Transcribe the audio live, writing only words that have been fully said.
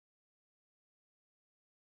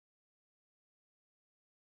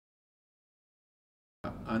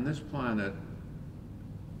on this planet,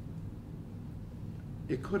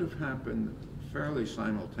 it could have happened fairly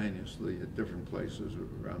simultaneously at different places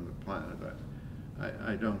around the planet.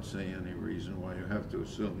 I don't see any reason why you have to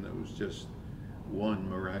assume that it was just one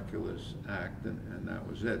miraculous act and that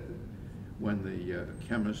was it. When the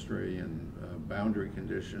chemistry and boundary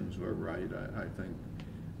conditions were right, I think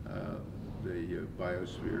the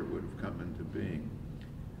biosphere would have come into being.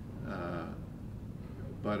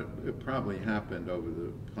 But it probably happened over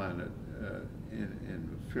the planet in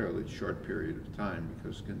a fairly short period of time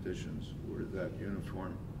because conditions were that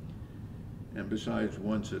uniform. And besides,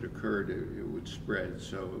 once it occurred, it would spread,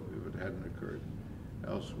 so if it hadn't occurred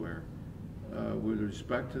elsewhere. With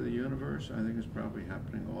respect to the universe, I think it's probably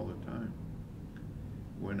happening all the time.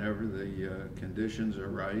 Whenever the conditions are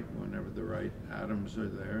right, whenever the right atoms are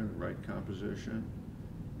there, the right composition,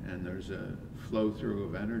 and there's a flow through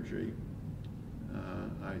of energy,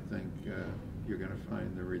 I think you're going to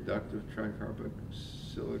find the reductive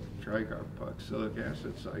tricarboxylic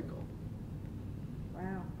acid cycle.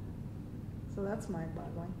 Wow. So that's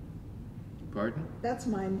mind-boggling. Pardon? That's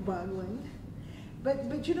mind-boggling.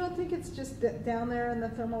 But you don't think it's just down there in the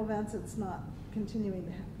thermal vents, it's not continuing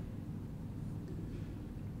to happen?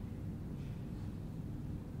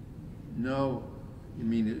 No. You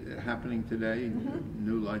mean it happening today? Mm-hmm.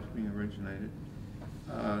 New life being originated?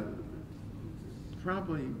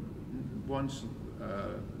 Probably once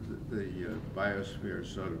the biosphere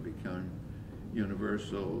sort of become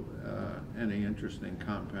universal, any interesting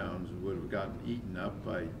compounds would have gotten eaten up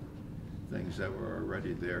by things that were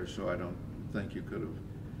already there, so I don't think you could have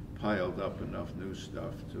piled up enough new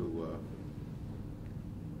stuff to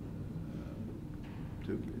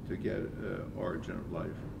get origin of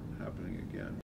life happening again.